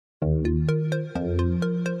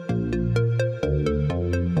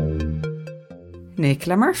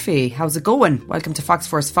Nicola Murphy, how's it going? Welcome to Fox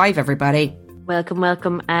Force 5, everybody.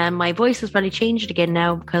 Welcome. My voice has probably changed again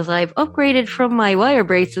now because I've upgraded from my wire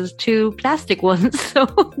braces to plastic ones. So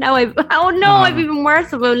now I've even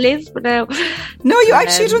worse about Liz. But now, no, you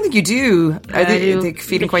actually don't think you do. Are they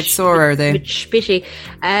feeling quite sore? Are they? Bit spitty.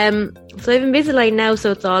 So I have Invisalign now,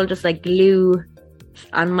 so it's all just like glue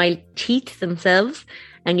on my teeth themselves.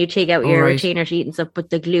 And you take out your retainer teeth and stuff,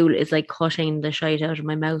 but the glue is like cutting the shite out of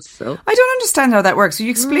my mouth. So I don't understand how that works. Will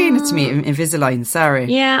you explain it to me, Invisalign? Sorry.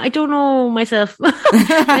 Yeah, I don't know myself. Well,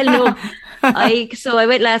 no. So I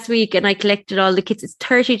went last week and I collected all the kits. It's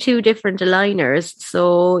 32 different aligners.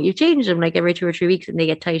 So you change them like every 2 or 3 weeks and they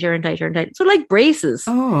get tighter and tighter and tighter. So like braces.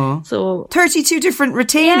 Oh. So 32 different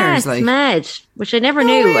retainers. Yeah, it's mad, which I never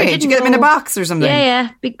knew. Did you get them in a box or something? Yeah.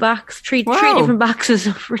 Big box. Three different boxes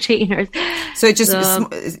of retainers. So it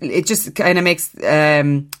just kind of makes,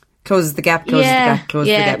 closes the gap, closes the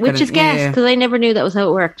gap. Which is gas because I never knew that was how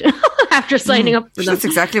it worked. After signing up for them. That's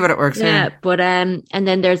exactly what it works. Yeah, but and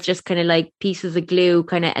then there's just kind of like pieces of glue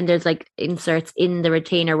and there's like inserts in the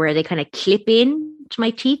retainer where they kind of clip in to my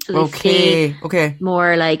teeth. So they stay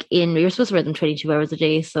more like you're supposed to wear them 22 hours a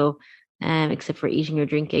day. So, except for eating or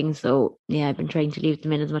drinking. So yeah, I've been trying to leave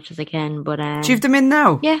them in as much as I can, but. Do you have them in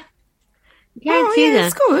now? Yeah.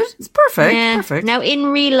 It's good. It's perfect. Yeah. Perfect. Now, in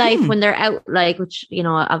real life, when they're out, like, which,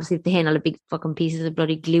 obviously they had all the big fucking pieces of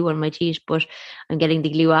bloody glue on my teeth, but I'm getting the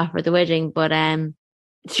glue off for the wedding. But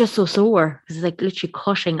it's just so sore because it's like literally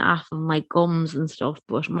cutting off of my gums and stuff.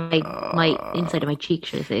 But my inside of my cheek,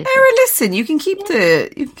 should I say? Listen, you can keep the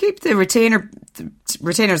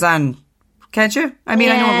retainers on. Can't you? I mean,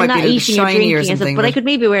 I know it might be a little shiny or something. But I could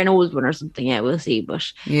maybe wear an old one or something. Yeah, we'll see. But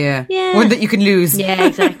yeah. One that you can lose. Yeah,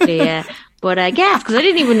 exactly. Yeah. But because I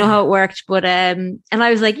didn't even know how it worked. But and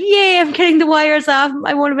I was like, yay, I'm getting the wires off.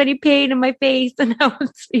 I won't have any pain in my face. And now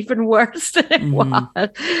it's even worse than it was.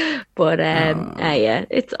 But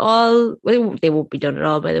it's all, they won't be done at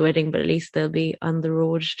all by the wedding, but at least they'll be on the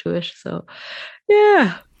road to it. So,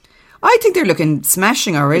 yeah. I think they're looking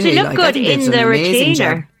smashing already. They look good in the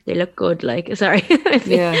retainer. They look good, sorry.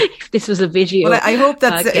 If this was a video. Well, I hope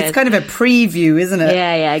it's kind of a preview, isn't it?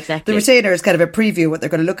 Yeah, exactly. The retainer is kind of a preview of what they're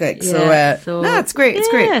going to look like. So it's great. It's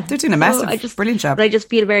great. They're doing a massive, brilliant job. But I just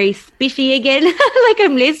feel very spitty again. Like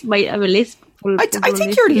I'm a lisp. I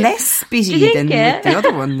think you're less spitty than with the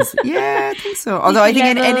other ones. Yeah, I think so. Although I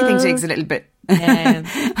think anything takes a little bit.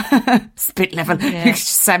 Spit level. You can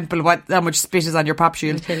sample how much spit is on your pop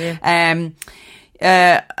shield.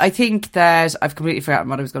 I think that I've completely forgotten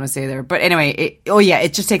what I was going to say there. But anyway,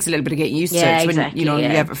 it just takes a little bit of getting used to it. Exactly, when you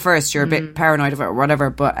have it first, you're a bit paranoid of it or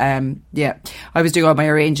whatever. But I was doing all my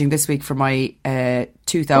arranging this week for my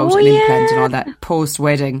tooth out and implant and all that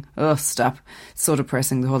post-wedding. Oh, stop. So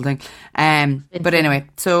depressing, the whole thing. But anyway,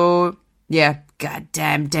 so yeah.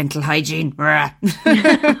 Goddamn dental hygiene. Well, I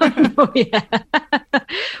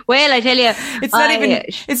tell you,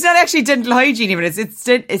 it's not actually dental hygiene even.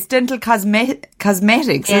 It's dental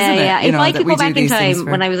cosmetics, isn't it? Yeah. If I could go back in time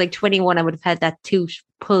when I was like 21, I would have had that tooth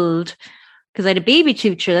pulled. Because I had a baby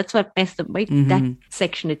tooth, that's what messed up that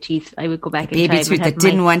section of teeth. I would go back in time. Baby tooth that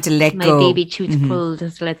didn't want to let go. My baby tooth pulled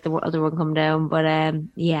just to let the other one come down. But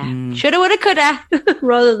shoulda, woulda, coulda,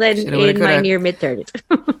 rather than in my near mid-30s.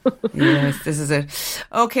 Yes, this is it.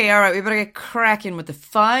 Okay, all right, we better get cracking with the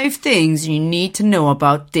 5 things you need to know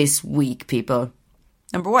about this week, people.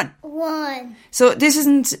 Number 1. So this is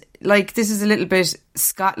a little bit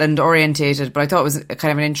Scotland orientated, but I thought it was a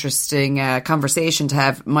kind of an interesting conversation to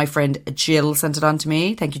have. My friend Jill sent it on to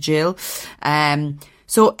me. Thank you, Jill.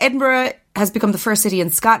 So Edinburgh has become the first city in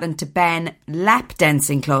Scotland to ban lap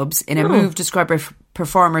dancing clubs in a move described by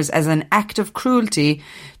performers as an act of cruelty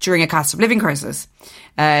during a cost of living crisis.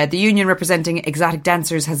 The union representing exotic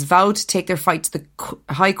dancers has vowed to take their fight to the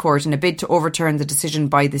High Court in a bid to overturn the decision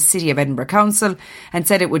by the City of Edinburgh Council and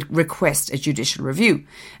said it would request a judicial review.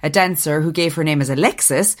 A dancer who gave her name as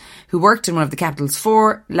Alexis, who worked in one of the capital's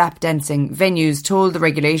 4 lap dancing venues, told the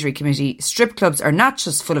regulatory committee strip clubs are not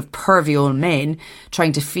just full of pervy old men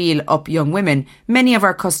trying to feel up young women. Many of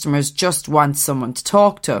our customers just want someone to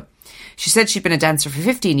talk to. She said she'd been a dancer for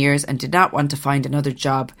 15 years and did not want to find another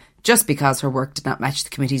job just because her work did not match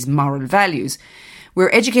the committee's moral values.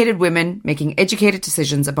 We're educated women making educated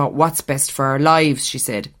decisions about what's best for our lives, she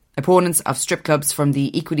said. Opponents of strip clubs from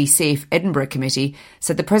the Equally Safe Edinburgh Committee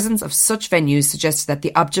said the presence of such venues suggested that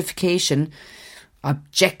the objectification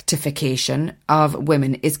of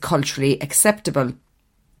women is culturally acceptable.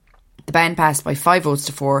 The ban passed by 5 votes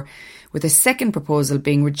to 4, with a second proposal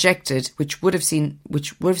being rejected, which would have seen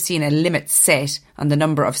a limit set on the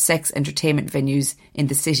number of sex entertainment venues in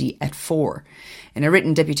the city at 4. In a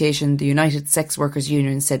written deputation, the United Sex Workers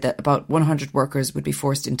Union said that about 100 workers would be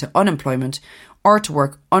forced into unemployment or to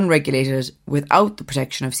work unregulated without the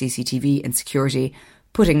protection of CCTV and security,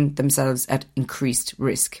 putting themselves at increased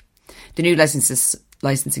risk. The new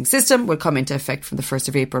licensing system will come into effect from the 1st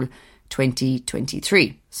of April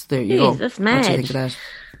 2023. So there you go. That's mad. What do you think of that?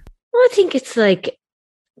 Well, I think it's like,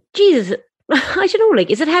 Jesus, I don't know, like,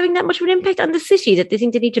 is it having that much of an impact on the city that they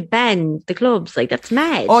think they need to ban the clubs? Like, that's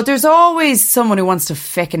mad. Oh, there's always someone who wants to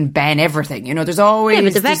feckin' ban everything. You know, there's always... Yeah,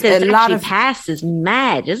 but the fact that it's actually passed is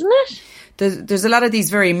mad, isn't it? There's a lot of these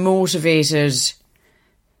very motivated,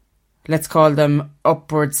 let's call them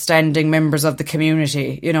upward standing members of the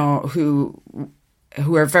community, you know, who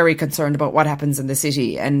are very concerned about what happens in the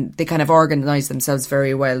city, and they kind of organise themselves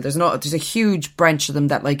very well. There's a huge branch of them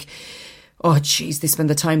that, like, oh geez, they spend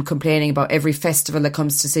the time complaining about every festival that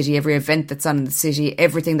comes to the city, every event that's on in the city,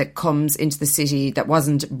 everything that comes into the city that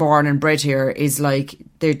wasn't born and bred here is like,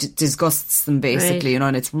 disgusts them basically, right. You know,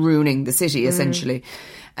 and it's ruining the city essentially.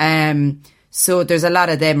 So there's a lot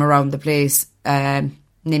of them around the place,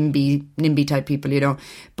 NIMBY type people, you know.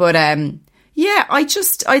 But yeah,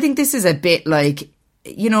 I think this is a bit like,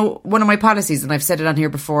 you know, one of my policies, and I've said it on here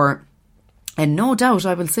before, and no doubt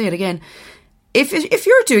I will say it again. If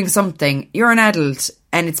you're doing something, you're an adult,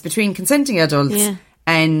 and it's between consenting adults,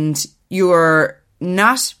 and you're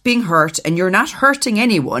not being hurt, and you're not hurting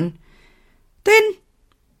anyone, then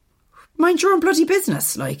mind your own bloody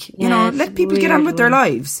business. Like, you know, let people get on with their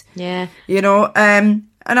lives. Yeah. You know,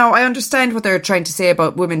 I know, I understand what they're trying to say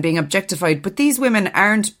about women being objectified, but these women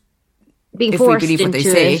aren't being forced into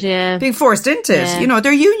it, being forced into it. You know,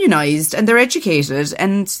 they're unionised and they're educated,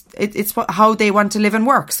 and it's how they want to live and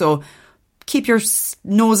work. So keep your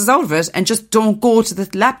noses out of it and just don't go to the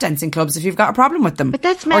lap dancing clubs if you've got a problem with them. But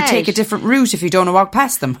that's mad. Or take a different route if you don't want to walk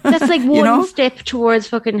past them. That's like one step towards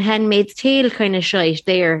fucking Handmaid's Tale kind of shite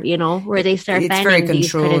there, you know, where they start banning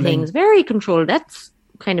these kind of things. Very controlled. That's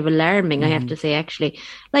kind of alarming, I have to say, actually.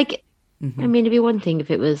 Like, I mean, it'd be one thing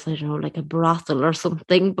if it was, I don't know, like a brothel or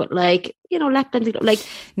something, but like, you know, lap dancing, like...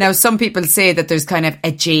 Now, some people say that there's kind of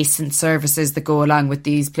adjacent services that go along with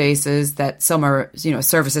these places, that some are, you know,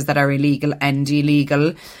 services that are illegal and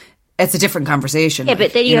illegal. It's a different conversation. Yeah,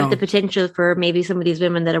 but then you have the potential for maybe some of these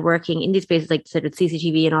women that are working in these places, like you said, with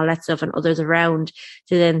CCTV and all that stuff, and others around,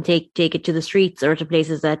 to then take it to the streets or to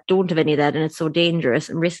places that don't have any of that, and it's so dangerous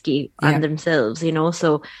and risky on themselves, you know,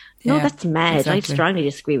 so... No, that's mad. Exactly. I strongly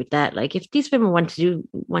disagree with that. Like, if these women want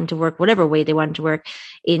to work whatever way they want to work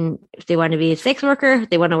if they want to be a sex worker,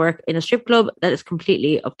 they want to work in a strip club, that is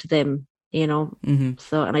completely up to them, you know.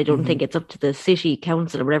 So, and I don't think it's up to the city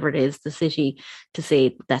council or whatever it is, the city, to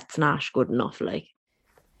say that's not good enough. Like,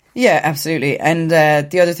 yeah, absolutely. And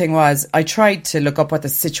the other thing was, I tried to look up what the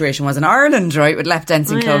situation was in Ireland, right, with lap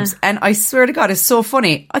dancing clubs, and I swear to God, it's so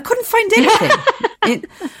funny. I couldn't find anything.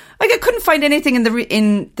 I couldn't find anything in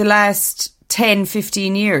the last 10,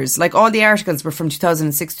 15 years. Like, all the articles were from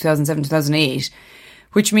 2006, 2007, 2008,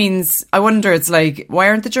 which means, I wonder, it's like, why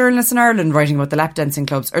aren't the journalists in Ireland writing about the lap dancing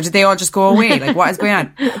clubs? Or did they all just go away? Like, what is going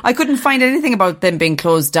on? I couldn't find anything about them being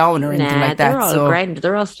closed down or anything like that. They're all grand.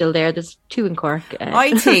 They're all still there. There's 2 in Cork.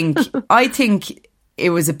 I think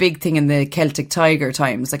it was a big thing in the Celtic Tiger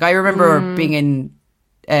times. Like, I remember being in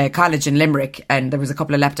college in Limerick, and there was a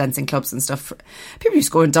couple of lap dancing clubs and stuff. People used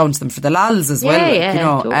to go down to them for the lals as well. Like, you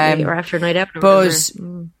know, totally. Or after a night out. But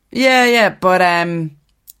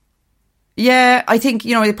I think,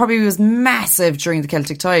 you know, it probably was massive during the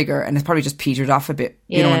Celtic Tiger, and it's probably just petered off a bit,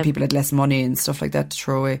 you know, when people had less money and stuff like that to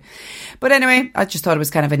throw away. But anyway, I just thought it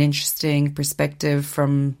was kind of an interesting perspective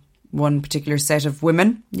from one particular set of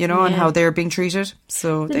women, you know, and how they're being treated.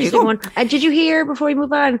 So there you go. And did you hear, before we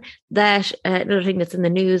move on, that another thing that's in the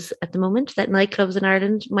news at the moment, that nightclubs in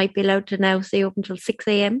Ireland might be allowed to now stay open until 6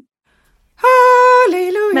 a.m?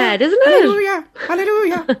 Hallelujah. Mad, isn't it? Hallelujah.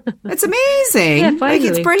 Hallelujah. It's amazing. Yeah, like,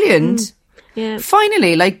 it's brilliant. Yeah.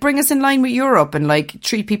 Finally, like, bring us in line with Europe and, like,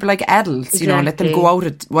 treat people like adults, you know, let them go out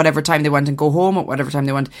at whatever time they want and go home at whatever time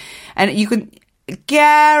they want. And you can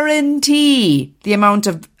guarantee the amount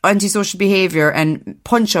of antisocial behaviour and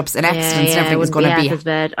punch-ups and accidents and everything is going to be as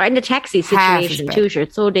bad. Or in the taxi situation too, sure,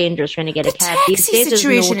 it's so dangerous trying to get a cab. The taxi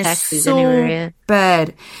situation is so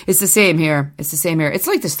bad. It's the same here. It's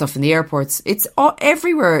like the stuff in the airports. It's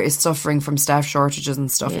everywhere is suffering from staff shortages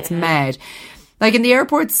and stuff. It's mad. Like in the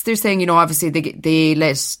airports, they're saying, obviously they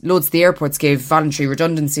let loads of the airports gave voluntary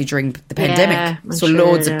redundancy during the pandemic. So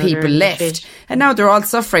loads of people left. And now they're all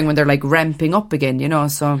suffering when they're like ramping up again,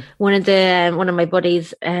 so. One of my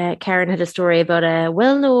buddies, Karen, had a story about a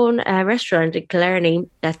well-known restaurant in Killarney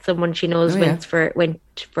that someone she knows went for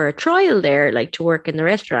a trial there, like to work in the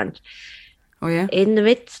restaurant. Oh, yeah. In the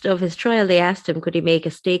midst of his trial, they asked him, could he make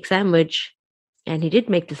a steak sandwich? And he did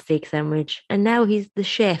make the steak sandwich. And now he's the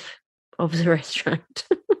chef of the restaurant.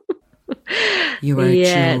 You are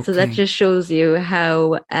joking. So that just shows you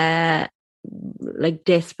how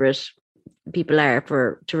desperate people are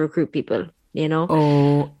to recruit people,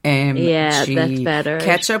 OMG. Yeah, that's better.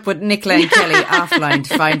 Catch up with Nicola and Kelly offline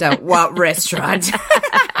to find out what restaurant.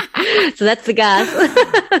 So that's the gas.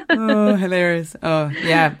 Oh, hilarious. Oh,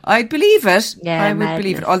 yeah. I'd believe it. Yeah, I would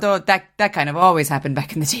believe it. Although that kind of always happened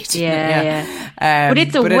back in the day. Yeah. But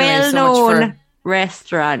it's a well-known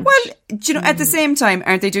restaurant. Well, at the same time,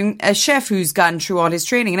 aren't they doing a chef who's gone through all his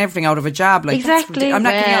training and everything out of a job? Like, exactly. I'm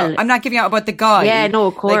not giving out about the guy. Yeah, no,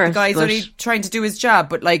 of course. Like, the guy's only trying to do his job,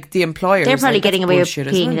 but like the employer, they're probably getting away with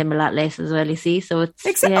paying them a lot less as well. You see, so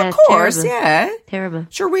it's of course, terrible. Yeah, terrible.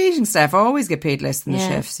 Sure, waiting staff always get paid less than the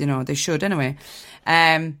chefs. They should anyway.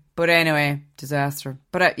 But anyway, disaster.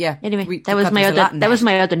 But anyway, that was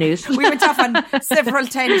my other news. We went off on several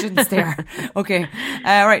tangents there. Okay,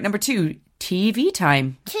 right. Number 2, TV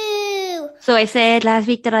time. 2. So I said last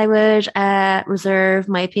week that I would reserve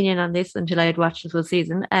my opinion on this until I had watched the full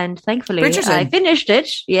season, and thankfully I finished it.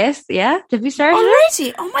 Yes, yeah. Did we start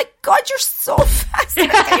already? Oh my God, you're so fast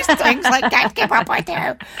at these things. I can't keep up with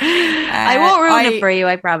you. I won't ruin it for you,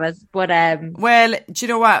 I promise. But well, do you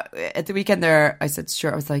know what? At the weekend there, I said,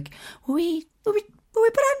 sure. I was like, will we put on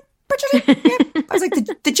Bridgerton? Yeah. I was like,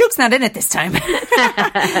 the joke's not in it this time.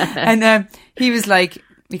 And he was like,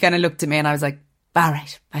 he kind of looked at me, and I was like, all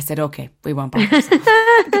right. I said, okay, we won't bother.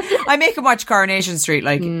 I make him watch Coronation Street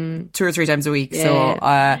like 2 or 3 times a week.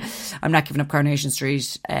 Yeah. So I'm not giving up Coronation Street.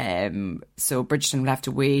 So Bridgerton will have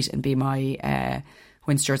to wait and be my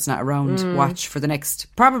when Stuart's not around watch for the next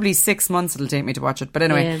probably 6 months. It'll take me to watch it. But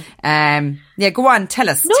anyway, go on. Tell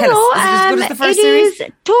us. Is it as good as the first series?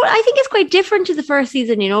 I think it's quite different to the first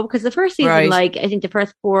season, because the first season, I think the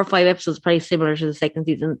first 4 or 5 episodes are probably similar to the second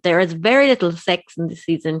season. There is very little sex in this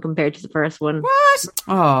season compared to the first one. What?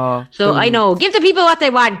 Oh. So I know. Give the people what they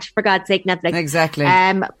want, for God's sake, Netflix. Exactly.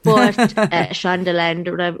 But Shondaland,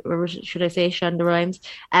 or should I say Shonda Rhimes?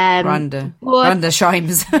 Rhonda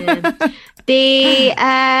Shimes.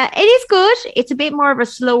 It is good. It's a bit more of a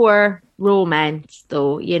slower romance,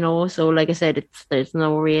 though, So, like I said, there's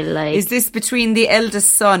no real Is this between the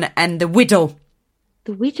eldest son and the widow?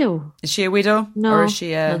 The widow? Is she a widow? No. Or is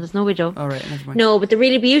she no, there's no widow. Oh, right. Never mind. No, but the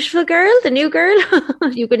really beautiful girl, the new girl,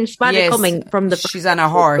 you can spot it coming from the. She's on a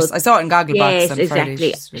horse. I saw it in Gogglebox. Yes,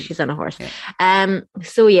 exactly. She's on a horse. Yeah.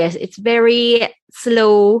 So yes, it's very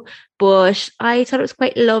slow, but I thought it was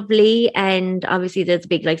quite lovely. And obviously, there's a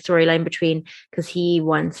big storyline between, because he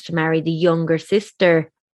wants to marry the younger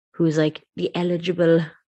sister, who's like the eligible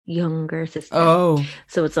younger sister. Oh,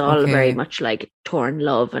 so it's all very much like torn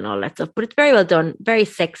love and all that stuff, but it's very well done, very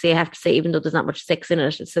sexy, I have to say. Even though there's not much sex in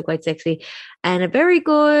it, it's still quite sexy, and a very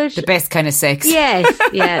good, the best kind of sex. Yes,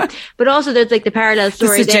 yeah. But also there's the parallel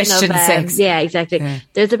story the then of sex. Yeah, exactly. Yeah.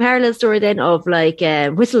 There's a parallel story then of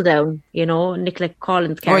Whistledown, Nicola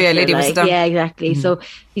Collins' character. Oh yeah, Lady Whistledown. Yeah, exactly. So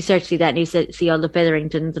you start to see that, and you see all the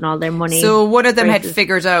Featheringtons and all their money. So one of them had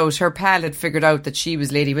figured out, her pal had figured out that she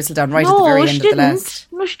was Lady Whistledown right at the very end of the last.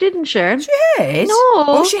 No, she didn't, sure. She had? No.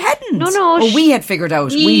 Oh, she hadn't? No. Oh, we had figured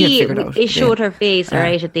out. It showed her face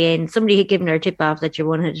right at the end. Somebody had given her a tip off that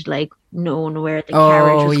one had known where the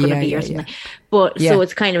carriage was going to be or something. But so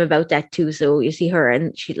it's kind of about that too. So you see her,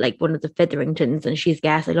 and she's one of the Featheringtons, and she's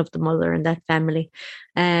gas. I love the mother and that family.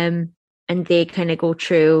 And they kind of go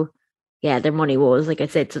through their money woes, like I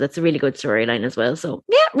said. So that's a really good storyline as well. So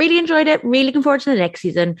yeah, really enjoyed it. Really looking forward to the next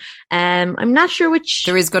season. I'm not sure which.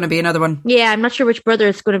 There is going to be another one. Yeah, I'm not sure which brother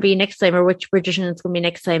it's going to be next time, or which Bridgerton it's going to be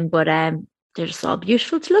next time. But they're just all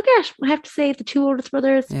beautiful to look at. I have to say, the 2 oldest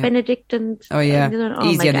brothers, Benedict and easy on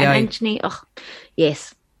the eye. Anthony. Oh,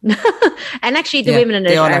 yes. And actually, the women in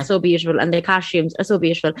it are so beautiful, and the costumes are so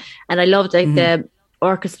beautiful. And I loved the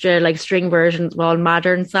orchestra string versions of all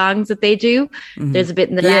modern songs that they do. There's a bit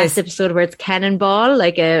in the last episode where it's Cannonball,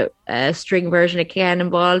 a string version of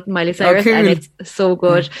Cannonball, Miley Cyrus, and it's so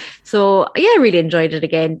good. So yeah, I really enjoyed it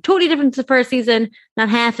again. Totally different to the first season, not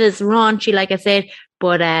half as raunchy, like I said,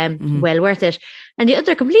 but well worth it. And the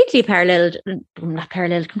other completely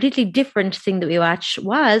completely different thing that we watched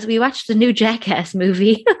the new Jackass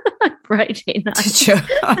movie on Friday night. Did you?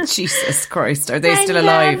 Oh, Jesus Christ. Are they still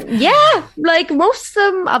alive? Yeah, like most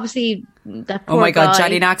of them, obviously. That poor my God, guy.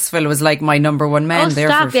 Johnny Knoxville was like my number one man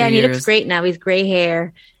there for a few and years. He looks great now. He's grey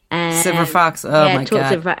hair. Silver Fox. Oh my God.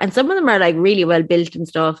 Silver, and some of them are like really well built and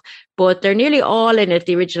stuff, but they're nearly all in it,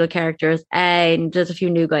 the original characters, and there's a few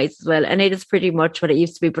new guys as well. And it is pretty much what it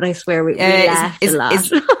used to be, but I swear we laughed a lot.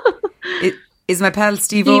 Is my pal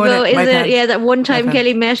Steve-O, is it? Yeah, that one time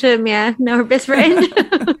Kelly met him, now her best friend.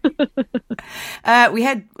 We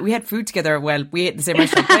had food together. Well, we ate the same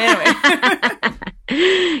restaurant. But anyway.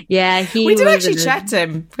 Yeah, we did actually chat to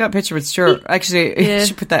him. We got a picture with Stuart. Actually, you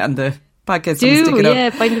should put that on the podcast. Stick it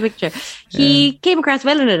up. Find the picture. He came across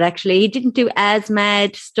well in it, actually. He didn't do as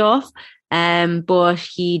mad stuff, but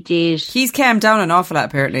he did. He's calmed down an awful lot,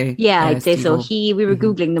 apparently. Yeah, I'd say so. We were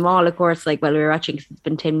Googling them all, of course, like while we were watching, because it's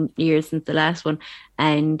been 10 years since the last one.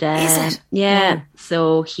 And is it? Yeah.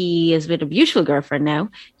 So he is with a beautiful girlfriend now.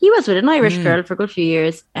 He was with an Irish girl for a good few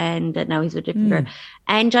years, and now he's with a different girl.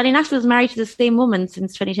 And Johnny Knoxville was married to the same woman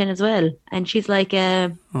since 2010 as well. And she's like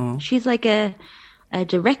a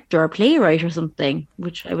director or playwright or something,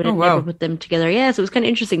 which I would have never put them together. Yeah, so it was kind of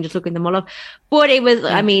interesting just looking them all up. But it was,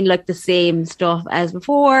 I mean, like the same stuff as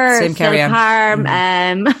before. Same self-harm,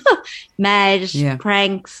 mad,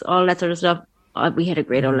 pranks, all that sort of stuff. We had a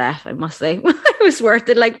great old laugh, I must say. It was worth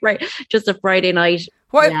it, like just a Friday night.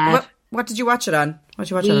 What did you watch it on? What did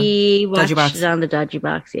you watch it on? We watched it on the Dodgy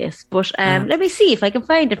Box, yes. But let me see if I can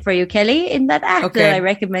find it for you, Kelly, in that app that I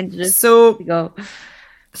recommended it. So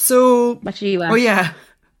what did you watch? Oh yeah.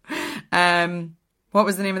 What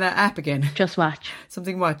was the name of that app again? Just Watch.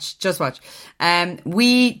 Just Watch.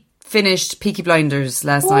 We finished Peaky Blinders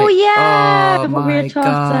last night. Oh yeah. Oh what were your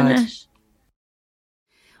thoughts on it?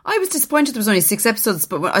 I was disappointed there was only 6 episodes,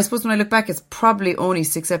 but I suppose when I look back, it's probably only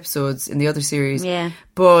 6 episodes in the other series. Yeah.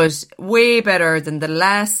 But way better than the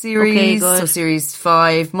last series. Okay, good. So series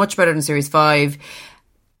 5, much better than series 5.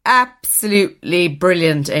 Absolutely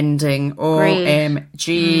brilliant ending.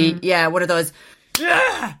 OMG. Yeah, one of those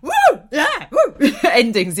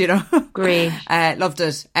endings, you know. Great. Loved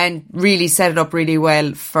it. And really set it up really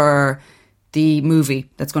well for the movie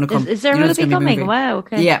that's going to come. Is there a movie coming? Wow,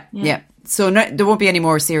 okay. Yeah. So there won't be any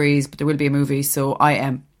more series, but there will be a movie. So I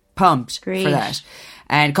am pumped for that.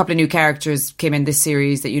 And a couple of new characters came in this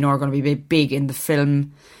series that you know are going to be big in the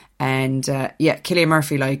film. And Cillian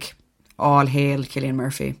Murphy, like, all hail Cillian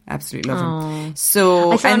Murphy. Absolutely love him.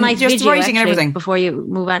 So, I saw a nice video, writing and everything. Before you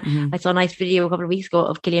move on, I saw a nice video a couple of weeks ago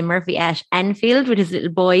of Cillian Murphy at Anfield with his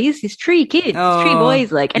little boys. He's 3 kids, 3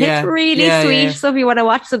 boys, like, and it's really sweet. Yeah. So if you want to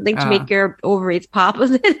watch something to make your ovaries pop,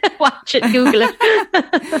 watch it, Google it.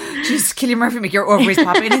 Just Cillian Murphy make your ovaries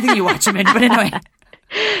pop. Anything you watch him in, but anyway.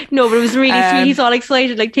 No, but it was really sweet. He's all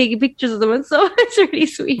excited, like taking pictures of them, and so it's really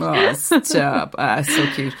sweet. Oh, stop! So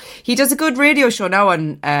cute. He does a good radio show now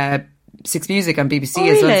on Six Music on BBC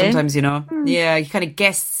as well. Sometimes, you know, he kind of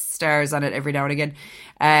guest stars on it every now and again.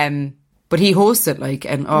 But he hosts it, like,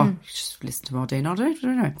 and just listen to him all day and all day. I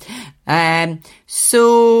don't know.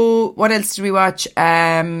 So what else did we watch?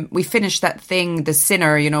 We finished that thing, The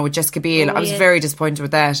Sinner, you know, with Jessica Biel. I was very disappointed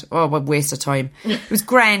with that. Oh, what a waste of time. It was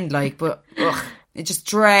grand, like, but it just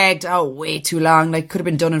dragged out way too long. Like, could have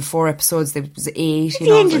been done in 4 episodes. There was 8.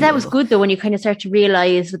 The end of that was good though, when you kind of start to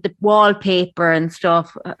realise with the wallpaper and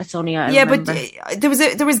stuff. It's only I remember. But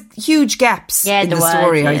there was huge gaps in the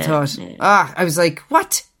story. I thought. I was like,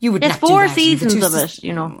 what? You would. There's 4 seasons of it,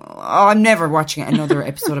 you know. Oh, I'm never watching another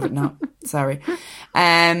episode of it now. Sorry.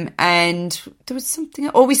 And there was something.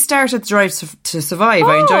 We started Drive to Survive.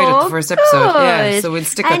 I enjoyed it the first episode. Yeah, so we'll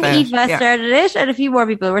stick with that. And Eva started it, and a few more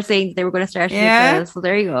people were saying they were going to start it as well. So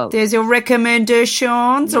there you go. There's your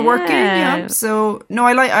recommendations are working. Yeah. So no,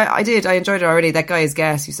 I did. I enjoyed it already. That guy is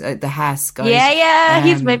gas. The Haas guy. Yeah.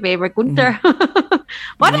 He's my favorite, Gunther.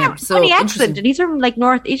 What a funny accent, and he's from like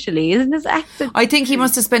North Italy, isn't his accent? I think he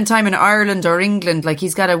must have spent time in Ireland or England. Like,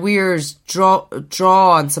 he's got a weird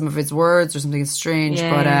draw on some of his words or something strange.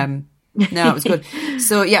 But no, it was good.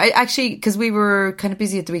 So I actually, because we were kind of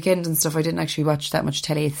busy at the weekend and stuff, I didn't actually watch that much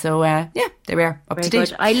telly. So there we are, up to date.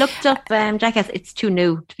 Good. I looked up Jackass. It's too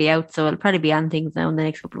new to be out, so it'll probably be on things now in the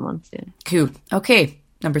next couple of months. Yeah. Cool. Okay,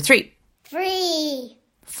 number 3.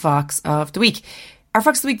 Fox of the Week. Our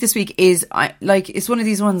Fox of the Week this week is, it's one of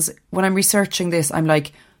these ones, when I'm researching this, I'm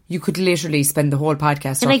like, you could literally spend the whole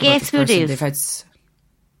podcast talking about this person. They've had...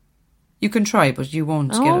 You can try, but you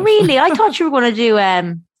won't get it. Oh, really? I thought you were going to do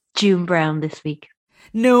June Brown this week.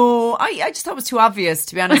 No, I just thought it was too obvious,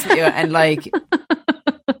 to be honest with you. And like,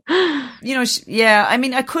 You know, I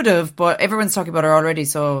mean, I could have, but everyone's talking about her already.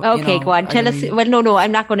 So okay, go on. Tell us. Well, no,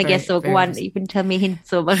 I'm not going to guess. So go on. You can tell me hints.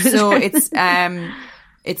 So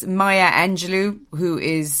it's Maya Angelou, who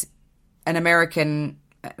is an American.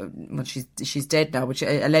 Well, she's dead now, but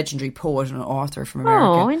a legendary poet and an author from America.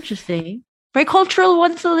 Oh, interesting. Very cultural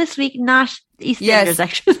one. So this week, not EastEnders,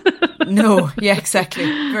 actually. No, yeah, exactly.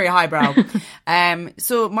 Very highbrow.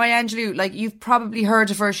 So Maya Angelou, like, you've probably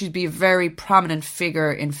heard of her. She'd be a very prominent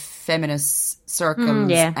figure in feminist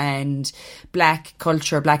circles and Black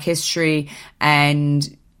culture, Black history,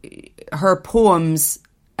 and her poems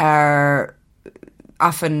are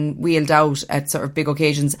often wheeled out at sort of big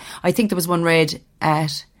occasions. I think there was one read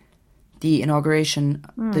at the inauguration,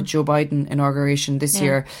 the Joe Biden inauguration this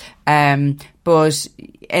year. But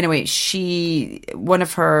anyway, one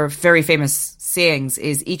of her very famous sayings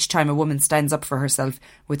is, each time a woman stands up for herself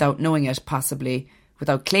without knowing it, possibly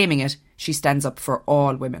without claiming it, she stands up for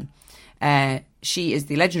all women. She is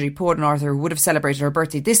the legendary poet and author who would have celebrated her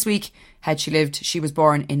birthday this week had she lived. She was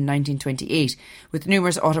born in 1928. With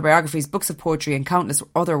numerous autobiographies, books of poetry and countless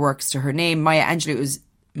other works to her name, Maya Angelou is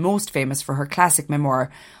most famous for her classic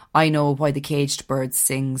memoir, I Know Why the Caged Bird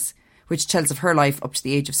Sings, which tells of her life up to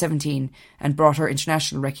the age of 17 and brought her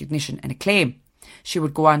international recognition and acclaim. She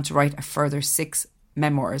would go on to write a further 6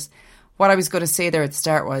 memoirs. What I was going to say there at the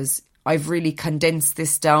start was, I've really condensed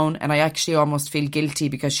this down, and I actually almost feel guilty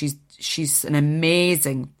because she's an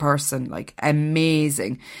amazing person, like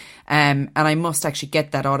amazing. And I must actually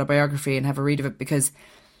get that autobiography and have a read of it because,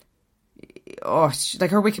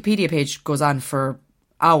 like, her Wikipedia page goes on for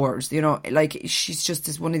hours, you know, like, she's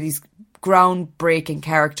just one of these groundbreaking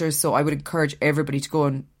characters. So I would encourage everybody to go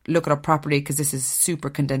and look it up properly, because this is a super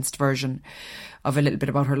condensed version of a little bit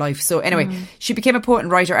about her life. So anyway, she became a poet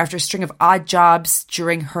and writer after a string of odd jobs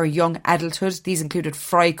during her young adulthood. These included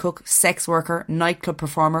fry cook, sex worker, nightclub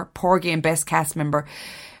performer, Porgy and Bess cast member.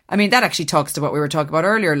 I mean, that actually talks to what we were talking about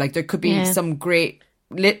earlier. Like, there could be some great,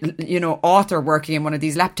 you know, author working in one of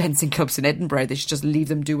these lap dancing clubs in Edinburgh. They should just leave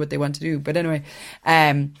them do what they want to do. But anyway,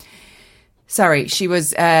 she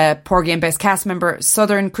was Porgy and Bess cast member,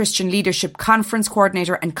 Southern Christian Leadership Conference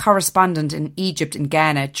coordinator and correspondent in Egypt and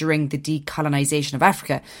Ghana during the decolonisation of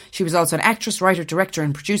Africa. She was also an actress, writer, director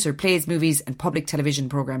and producer, plays, movies and public television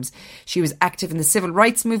programmes. She was active in the civil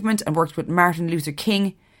rights movement and worked with Martin Luther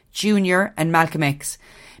King Jr. and Malcolm X.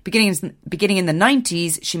 Beginning in the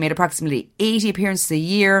 90s, she made approximately 80 appearances a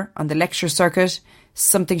year on the lecture circuit,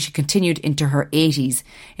 something she continued into her 80s.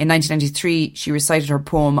 In 1993, she recited her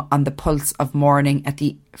poem On the Pulse of Morning at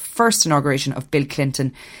the first inauguration of Bill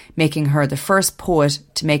Clinton, making her the first poet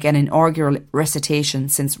to make an inaugural recitation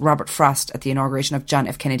since Robert Frost at the inauguration of John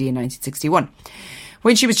F. Kennedy in 1961.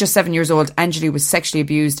 When she was just 7 years old, Angelou was sexually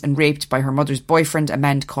abused and raped by her mother's boyfriend, a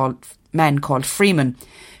man called Freeman.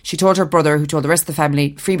 She told her brother, who told the rest of the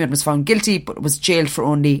family. Freeman was found guilty but was jailed for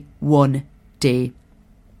only 1 day.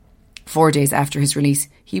 4 days after his release,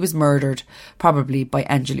 he was murdered, probably by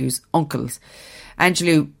Angelou's uncles.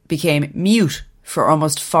 Angelou became mute for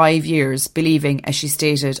almost 5 years, believing, as she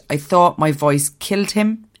stated, I thought my voice killed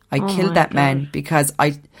him. I killed that man because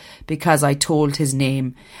I told his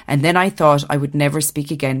name. And then I thought I would never speak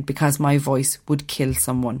again because my voice would kill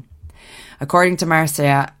someone. According to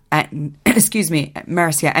Marcia Ann Gillespie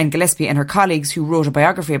and her colleagues who wrote a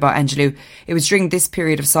biography about Angelou, it was during this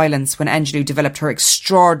period of silence when Angelou developed her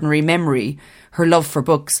extraordinary memory, her love for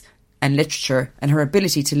books and literature, and her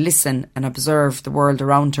ability to listen and observe the world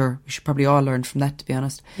around her. We should probably all learn from that, to be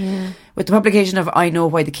honest. Yeah. With the publication of I Know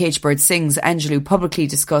Why the Caged Bird Sings, Angelou publicly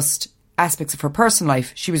discussed aspects of her personal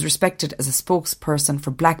life. She was respected as a spokesperson for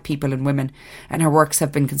Black people and women, and her works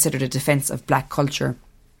have been considered a defence of Black culture.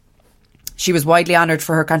 She was widely honoured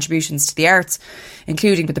for her contributions to the arts,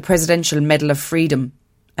 including with the Presidential Medal of Freedom,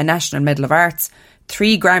 a National Medal of Arts,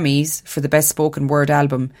 3 Grammys for the Best Spoken Word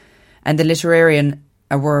Album, and the Literarian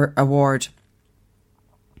Award.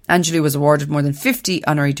 Angelou was awarded more than 50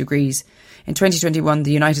 honorary degrees. In 2021,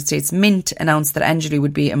 the United States Mint announced that Angelou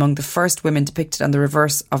would be among the first women depicted on the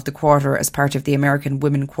reverse of the quarter as part of the American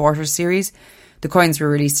Women Quarter series. The coins were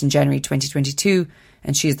released in January 2022,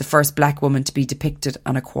 and she is the first Black woman to be depicted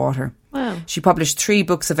on a quarter. Wow. She published 3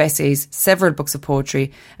 books of essays, several books of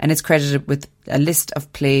poetry, and is credited with a list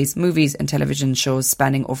of plays, movies and television shows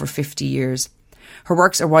spanning over 50 years. Her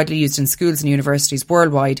works are widely used in schools and universities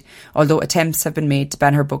worldwide, although attempts have been made to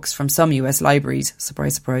ban her books from some US libraries.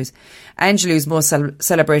 Surprise, surprise. Angelou's most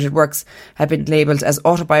celebrated works have been labelled as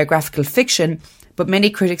autobiographical fiction, but many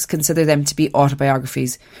critics consider them to be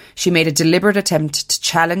autobiographies. She made a deliberate attempt to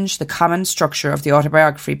challenge the common structure of the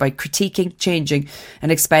autobiography by critiquing, changing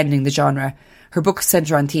and expanding the genre. Her books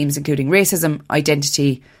centre on themes including racism,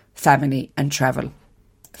 identity, family and travel.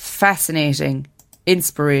 Fascinating,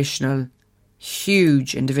 inspirational,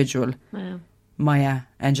 huge individual. Wow. Maya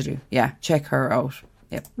Angelou. Yeah, check her out.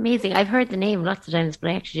 Yep. Amazing. I've heard the name lots of times, but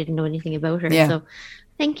I actually didn't know anything about her. Yeah. So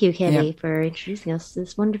thank you, Kelly, for introducing us to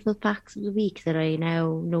this wonderful facts of the week that I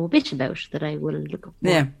now know a bit about, that I will look up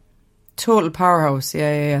more. Yeah. Total powerhouse.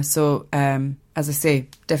 Yeah. So, as I say,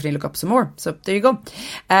 definitely look up some more. So there you go.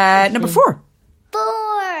 Number 4.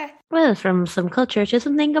 Well, from some culture to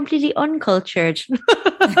something completely uncultured.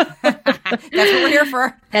 That's what we're here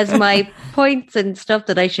for. As my points and stuff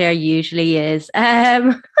that I share usually is.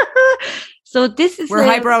 So this is... We're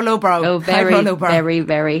highbrow, lowbrow. Oh, very, highbrow, lowbrow.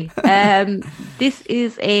 very. This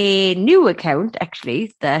is a new account,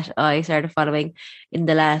 actually, that I started following in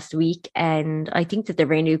the last week. And I think that they're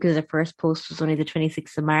very new because their first post was only the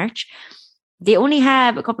 26th of March. They only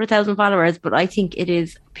have a couple of thousand followers, but I think it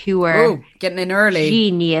is pure getting in early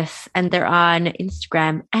genius. And they're on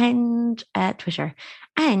Instagram and Twitter.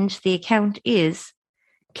 And the account is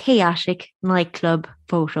Chaotic Nightclub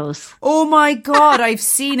Photos. Oh my God, I've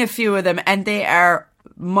seen a few of them and they are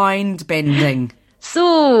mind-bending.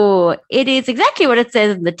 So it is exactly what it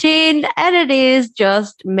says in the tin, and it is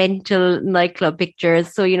just mental nightclub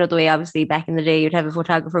pictures. So, you know, the way obviously back in the day you'd have a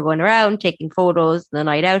photographer going around taking photos the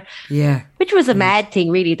night out. Yeah. Which was a mad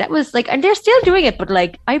thing, really. That was like, and they're still doing it, but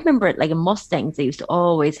like, I remember it like in Mustangs, they used to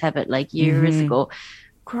always have it like years ago.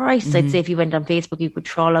 Christ, I'd say if you went on Facebook, you could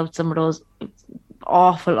trawl out some of those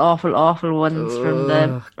awful ones from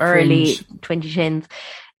the early 2010s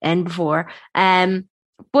and before.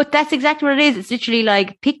 But that's exactly what it is. It's literally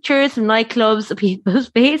like pictures from nightclubs of people's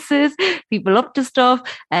faces, people up to stuff,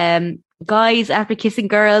 guys after kissing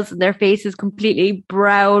girls and their faces completely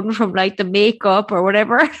brown from like the makeup or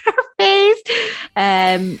whatever on their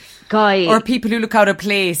face. Guy. Or people who look out of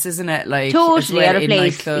place, isn't it? Like totally out of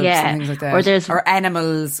place. Yeah. And things like that. Or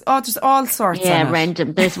animals. Oh, just all sorts. Yeah,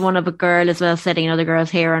 random. There's one of a girl as well setting another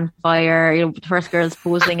girl's hair on fire. You know, the first girl's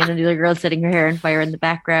posing and then the other girl's setting her hair on fire in the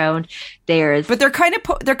background. But they're kind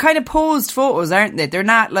of posed photos, aren't they? They're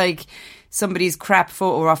not like somebody's crap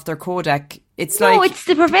photo off their Kodak. It's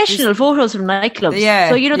the professional photos from nightclubs. Yeah,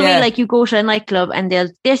 so you know the way like you go to a nightclub and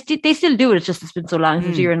they still do it. It's just it's been so long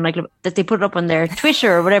since you're in a nightclub that they put it up on their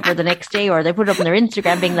Twitter or whatever the next day, or they put it up on their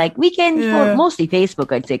Instagram, being like weekend, mostly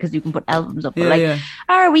Facebook, I'd say, because you can put albums up. But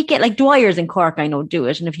our weekend, like Dwyer's in Cork, I know do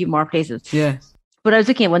it, and a few more places. Yeah. But I was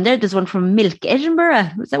looking at one there. There's one from Milk,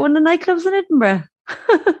 Edinburgh. Was that one of the nightclubs in Edinburgh?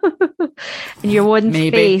 And your one's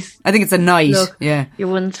face. I think it's a night. Look, your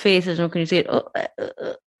one's face. I don't know. Can you see it?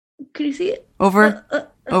 Can you see it? Over.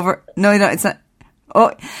 No, it's not.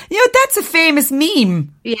 Oh, you know, that's a famous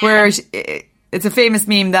meme. Yeah. Where it's a famous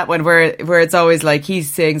meme, that one, where it's always like he's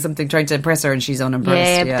saying something trying to impress her and she's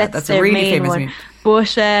unimpressed. Yeah, that's a really famous meme.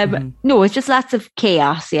 But no, it's just lots of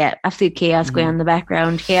chaos. Yeah, absolute chaos going on in the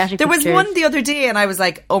background. Chaotic. There was one the other day and I was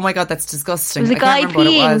like, oh my God, that's disgusting. There was a guy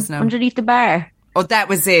peeing underneath the bar. Oh, that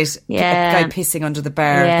was it. Yeah. A guy pissing under the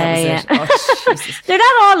bar. That was it. Oh, Jesus. They're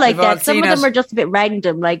not all like that. Some of them are just a bit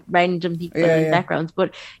random, like random people in backgrounds.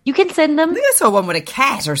 But you can send them. I think I saw one with a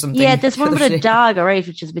cat or something. Yeah, there's one with a dog, all right,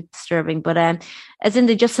 which is a bit disturbing. But as in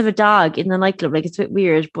they just have a dog in the nightclub. Like, it's a bit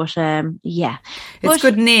weird, but yeah. It's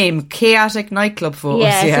a good name. Chaotic Nightclub Photos.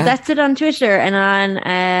 Yeah, so that's it on Twitter. And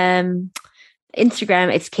on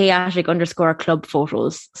Instagram, it's chaotic_club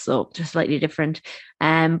photos. So they're slightly different.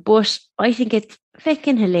 But I think it's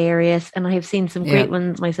fucking hilarious, and I have seen some great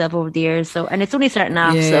ones myself over the years. So, and it's only starting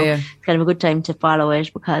off, it's kind of a good time to follow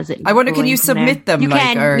it because I wonder, can you submit them? You like,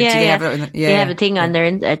 can, or yeah, do they yeah. Have they have a thing on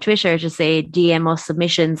their Twitter to say DM us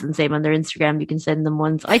submissions, and same on their Instagram. You can send them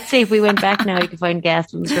ones. I'd say if we went back now, you could find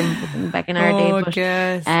guest ones from back in our day. But,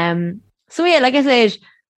 so yeah, like I said,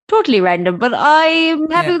 totally random, but I'm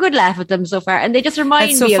having a good laugh with them so far. And they just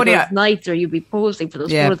remind me of those nights where you'd be posting for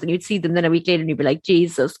those photos and you'd see them then a week later and you'd be like,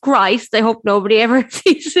 Jesus Christ, I hope nobody ever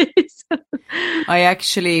sees this. I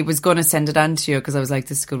actually was going to send it on to you because I was like,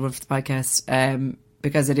 this is a good one for the podcast,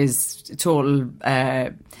 because it is total,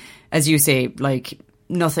 as you say, like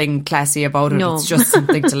nothing classy about it. No. It's just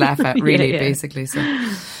something to laugh at, really, basically. So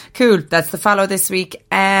cool. That's the follow this week.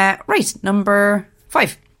 Right, number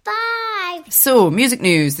 5. So, music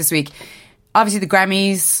news this week. Obviously, the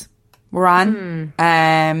Grammys were on,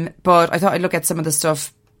 but I thought I'd look at some of the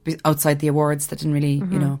stuff outside the awards that didn't really,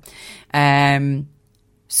 you know.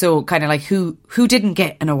 So, kind of like who didn't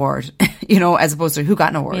get an award, you know, as opposed to who got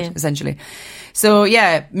an award, essentially. So,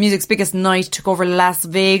 yeah, music's biggest night took over Las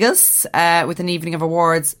Vegas with an evening of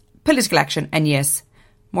awards, political action, and yes,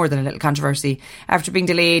 more than a little controversy. After being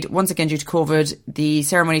delayed once again due to COVID, the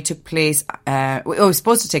ceremony took place, it was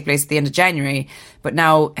supposed to take place at the end of January, but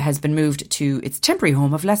now has been moved to its temporary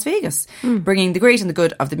home of Las Vegas, bringing the great and the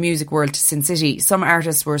good of the music world to Sin City. Some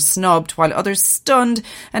artists were snubbed while others stunned,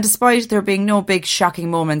 and despite there being no big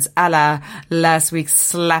shocking moments a la last week's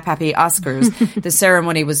slap-happy Oscars, the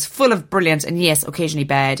ceremony was full of brilliant and yes, occasionally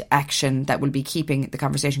bad action that will be keeping the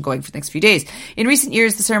conversation going for the next few days. In recent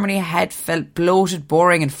years, the ceremony had felt bloated,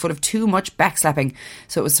 boring and full of too much backslapping,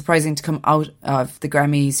 so it was surprising to come out of the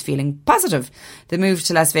Grammys feeling positive. The move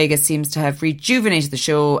to Las Vegas seems to have rejuvenated the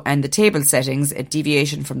show, and the table settings, a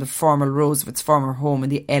deviation from the formal rows of its former home in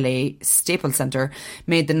the LA Staples Center,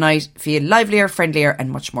 made the night feel livelier, friendlier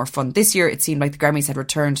and much more fun. This year it seemed like the Grammys had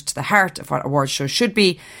returned to the heart of what awards shows should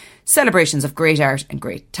be, celebrations of great art and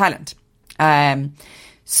great talent.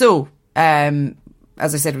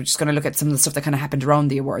 As I said, we're just going to look at some of the stuff that kind of happened around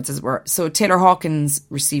the awards, as it were. So Taylor Hawkins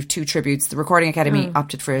received 2 tributes. The Recording Academy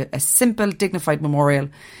opted for a simple, dignified memorial,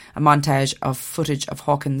 a montage of footage of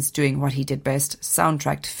Hawkins doing what he did best,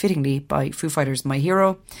 soundtracked fittingly by Foo Fighters' My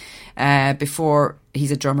Hero. Before,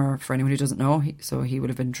 he's a drummer, for anyone who doesn't know, so he would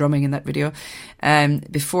have been drumming in that video.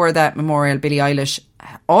 Before that memorial, Billie Eilish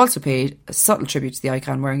also paid a subtle tribute to the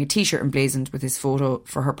icon, wearing a t-shirt emblazoned with his photo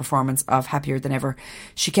for her performance of Happier Than Ever.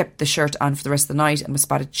 She kept the shirt on for the rest of the night and was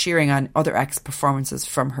spotted cheering on other acts' performances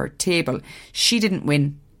from her table. She didn't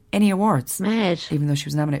win any awards, mad, even though she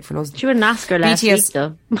was nominated for loads. She won an Oscar last week,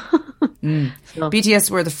 though. So. BTS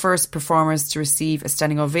were the first performers to receive a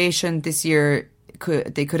standing ovation. This year,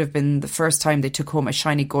 they could have been the first time they took home a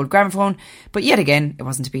shiny gold gramophone, but yet again, it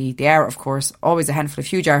wasn't to be. They are, of course, always a handful of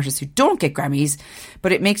huge artists who don't get Grammys,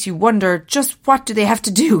 but it makes you wonder just what do they have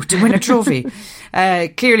to do to win a trophy.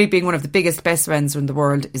 Clearly, being one of the biggest, best friends in the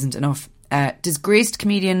world isn't enough. Disgraced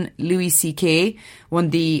comedian Louis C.K.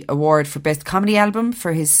 won the award for Best Comedy Album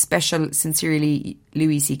for his special Sincerely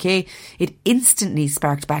Louis C.K. It instantly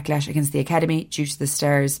sparked backlash against the Academy due to the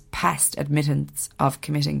star's past admittance of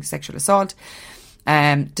committing sexual assault.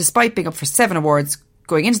 Despite being up for 7 awards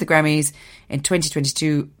going into the Grammys in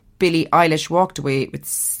 2022, Billie Eilish walked away with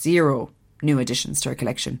 0 new additions to her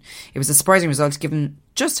collection. It was a surprising result given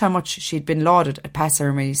just how much she'd been lauded at past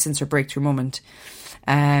ceremonies since her breakthrough moment.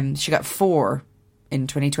 She got 4 in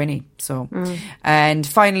 2020. And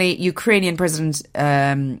finally, Ukrainian President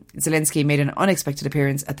Zelensky made an unexpected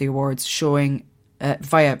appearance at the awards, showing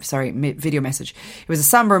via video message. It was a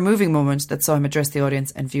somber, moving moment that saw him address the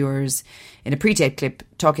audience and viewers in a pre-tape clip,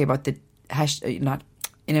 talking about the not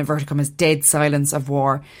in inverted commas dead silence of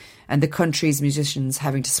war and the country's musicians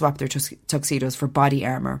having to swap their tuxedos for body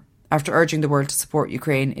armour. After urging the world to support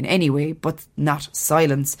Ukraine in any way, but not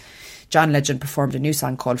silence, John Legend performed a new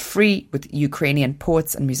song called Free with Ukrainian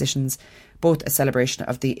poets and musicians, both a celebration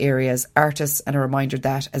of the area's artists and a reminder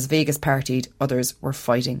that, as Vegas partied, others were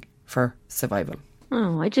fighting for survival.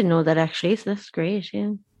 Oh, I didn't know that actually, so that's great,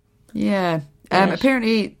 yeah. Yeah.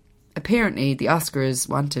 Apparently the Oscars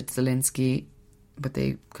wanted Zelensky, but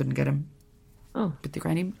they couldn't get him. Oh. But the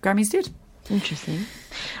Grammys did. Interesting.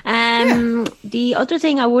 The other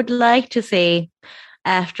thing I would like to say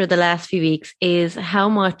after the last few weeks is how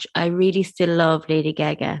much I really still love Lady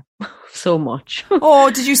Gaga. So much.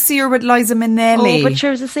 Oh, did you see her with Liza Minnelli? Oh, but she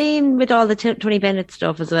was the same with all the Tony Bennett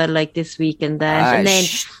stuff as well, like this week and that. And then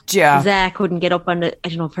Zach couldn't get up on the, I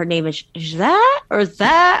don't know if her name is Zach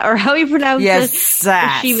or how you pronounce it.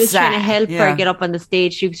 Zach. She was trying to help her get up on the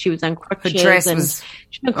stage. She was on crutches. Her dress was...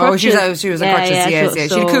 she was on crutches, yes. She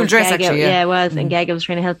had a cool dress, Gaga, actually. Yeah, it was. And Gaga was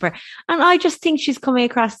trying to help her. And I just think she's coming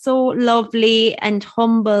across so lovely and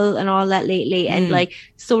humble and all that lately. And like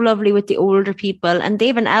so lovely with the older people. And they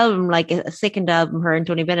have an album, like a second album, her and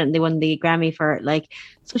Tony Bennett, and they won the Grammy for it. Like,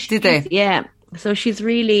 so she did they? Yeah. So she's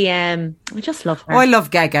really, I just love her. Oh, I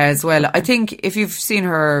love Gaga as well. I think if you've seen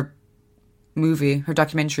her movie, her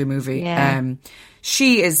documentary movie,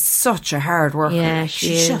 she is such a hard worker. Yeah,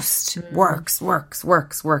 she just works,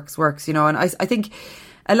 you know. And I think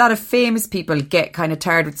a lot of famous people get kind of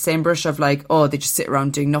tired with the same brush of like, oh, they just sit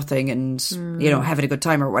around doing nothing and, you know, having a good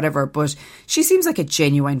time or whatever. But she seems like a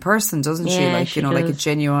genuine person, doesn't she? Like, she like a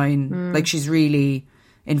genuine, like she's really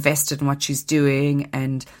invested in what she's doing.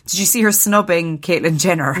 And did you see her snubbing Caitlyn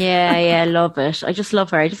Jenner? Yeah, I love it. I just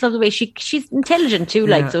love her. I just love the way she's intelligent too.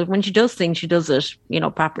 Like, so when she does things, she does it, you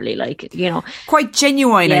know, properly. Like, you know, quite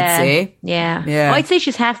genuine, I'd say. Yeah. Well, I'd say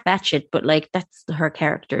she's half batshit, but like that's her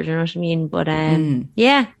character. Do you know what I mean? But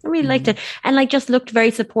yeah, I really liked it, and like just looked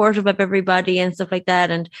very supportive of everybody and stuff like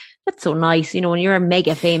that. And that's so nice, you know, when you're a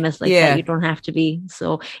mega famous like that, you don't have to be.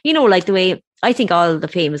 So, you know, like the way I think all the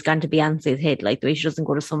fame has gone to Beyonce's head, like the way she doesn't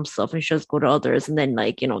go to some stuff and she does go to others, and then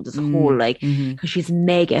like, you know, there's a whole like, because she's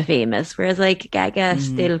mega famous, whereas like Gaga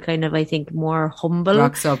still kind of, I think, more humble.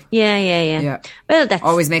 Rocks up. Yeah. Well, that's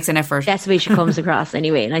always makes an effort. That's the way she comes across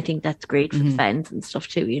anyway, and I think that's great for the fans and stuff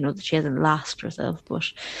too. You know, that she hasn't lost herself. But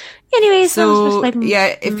anyway, so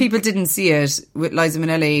if people didn't see it with Liza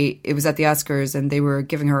Minnelli, it was at the Oscars and they were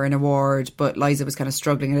giving her an award, but Liza was kind of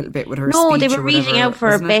struggling a little bit with her speech. No, they were reading out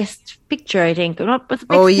for Best Picture, I think. Not Best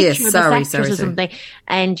Picture, sorry. Or something.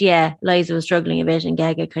 And yeah, Liza was struggling a bit, and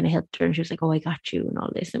Gaga kind of helped her, and she was like, "Oh, I got you," and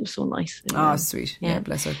all this. It was so nice. Oh, sweet. Yeah,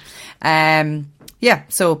 bless her.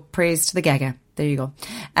 So praise to the Gaga. There you go.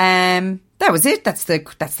 That was it. That's the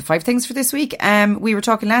 5 things for this week. We were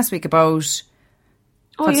talking last week about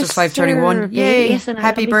Foster's 521. Yay! Yes,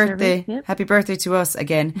 happy birthday! Yep. Happy birthday to us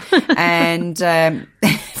again. And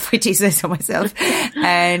if I tease this on myself,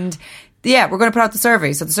 and yeah, we're going to put out the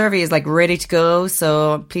survey. So the survey is like ready to go.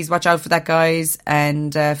 So please watch out for that, guys,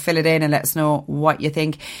 and fill it in and let us know what you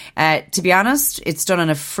think. To be honest, it's done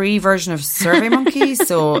on a free version of SurveyMonkey.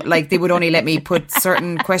 So like they would only let me put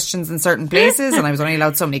certain questions in certain places, and I was only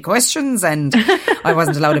allowed so many questions, and I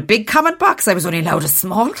wasn't allowed a big comment box. I was only allowed a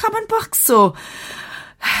small comment box. So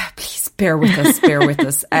please bear with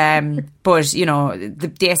us. But you know,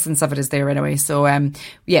 the essence of it is there anyway. So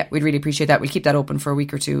yeah, we'd really appreciate that. We'll keep that open for a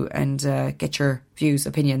week or two and get your views,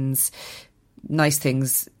 opinions, nice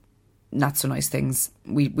things, not so nice things.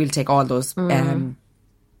 We'll take all those when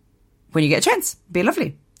you get a chance. Be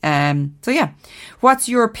lovely. So yeah, what's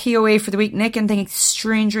your POA for the week, Nick? Anything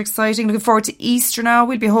strange or exciting? Looking forward to Easter now.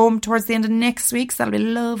 We'll be home towards the end of next week, so that'll be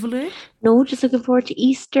lovely. No, just looking forward to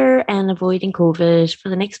Easter and avoiding COVID for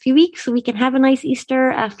the next few weeks so we can have a nice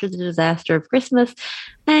Easter after the disaster of Christmas.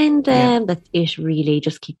 And that's it really.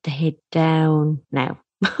 Just keep the head down now.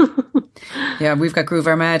 Yeah, we've got Groove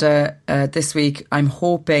Armada this week. I'm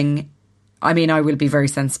hoping... I mean, I will be very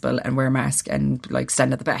sensible and wear a mask and like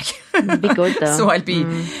stand at the back. It'll be good though. So I'll be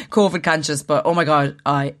COVID conscious, but oh my God,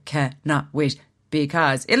 I cannot wait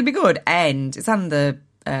because it'll be good. And it's on the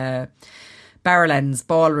Barrowlands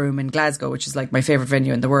Ballroom in Glasgow, which is like my favourite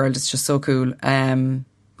venue in the world. It's just so cool.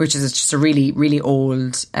 Which is just a really, really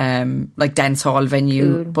old like dance hall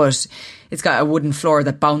venue, but it's got a wooden floor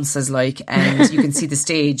that bounces like, and you can see the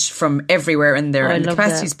stage from everywhere in there. And the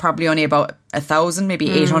capacity is probably only about 1,000, maybe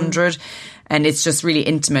 800. And it's just really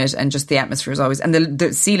intimate, and just the atmosphere is always, and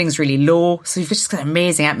the ceiling's really low. So you've just got an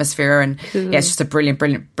amazing atmosphere, and yeah, it's just a brilliant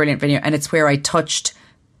venue. And it's where I touched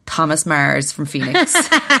Thomas Mars from Phoenix.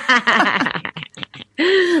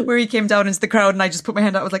 Where he came down into the crowd and I just put my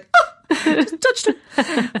hand out. I was like, oh, just touched him.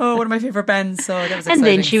 Oh, one of my favourite bands. So that was exciting. And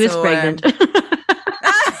then she was pregnant.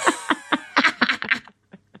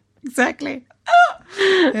 Exactly.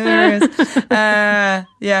 Yeah, there is.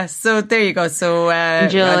 Yeah, so there you go. So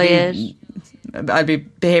enjoy it. I'll be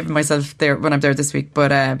behaving myself there when I'm there this week.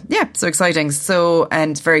 But yeah, so exciting. So,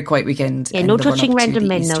 and very quiet weekend. Yeah, no touching random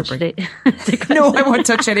men now today. No, I won't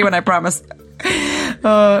touch anyone, I promise.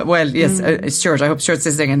 Well, yes, Stuart. I hope Stuart's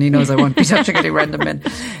listening and he knows I won't be touching any random men.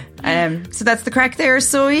 So that's the crack there.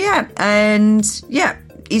 So yeah, and yeah,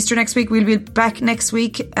 Easter next week. We'll be back next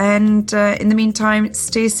week. And in the meantime,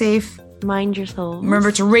 stay safe. Mind your soul.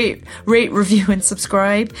 Remember to rate, review, and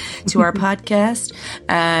subscribe to our podcast,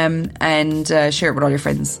 and share it with all your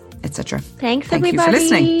friends, etc. Thank everybody. You for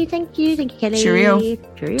listening. Thank you, Kelly. Cheerio.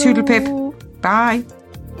 Toodle pip. Bye.